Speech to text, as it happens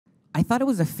I thought it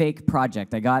was a fake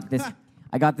project. I got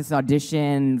this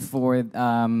audition for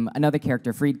another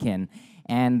character, Friedkin,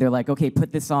 and they're like, okay,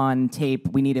 put this on tape.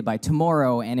 We need it by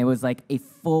tomorrow. And it was like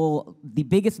the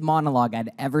biggest monologue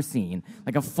I'd ever seen,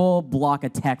 like a full block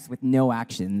of text with no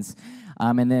actions,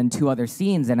 and then 2 other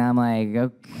scenes. And I'm like,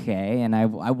 okay. And I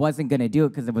wasn't gonna do it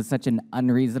because it was such an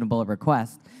unreasonable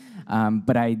request.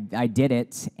 But I did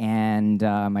it, and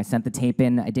I sent the tape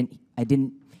in. I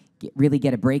didn't really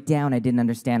get a breakdown. I didn't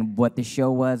understand what the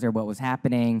show was or what was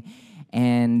happening.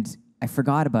 And I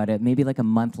forgot about it. Maybe like a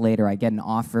month later, I get an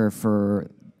offer for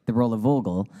the role of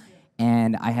Vogel,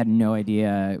 and I had no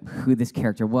idea who this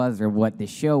character was or what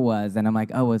this show was. And I'm like,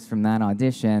 oh, it's from that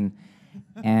audition,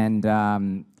 and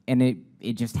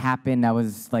it just happened. I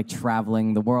was like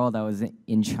traveling the world. I was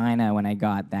in China when I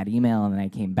got that email, and then I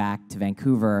came back to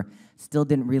Vancouver. Still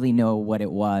didn't really know what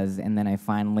it was, and then I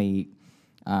finally,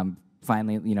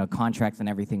 you know, contracts and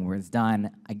everything was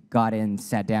done. I got in,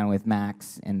 sat down with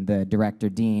Max and the director,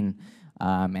 Dean,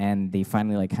 and they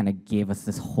finally like kind of gave us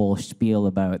this whole spiel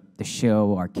about the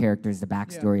show, our characters, the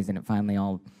backstories, and it finally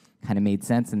all kind of made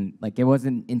sense. And like it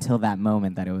wasn't until that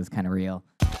moment that it was kind of real.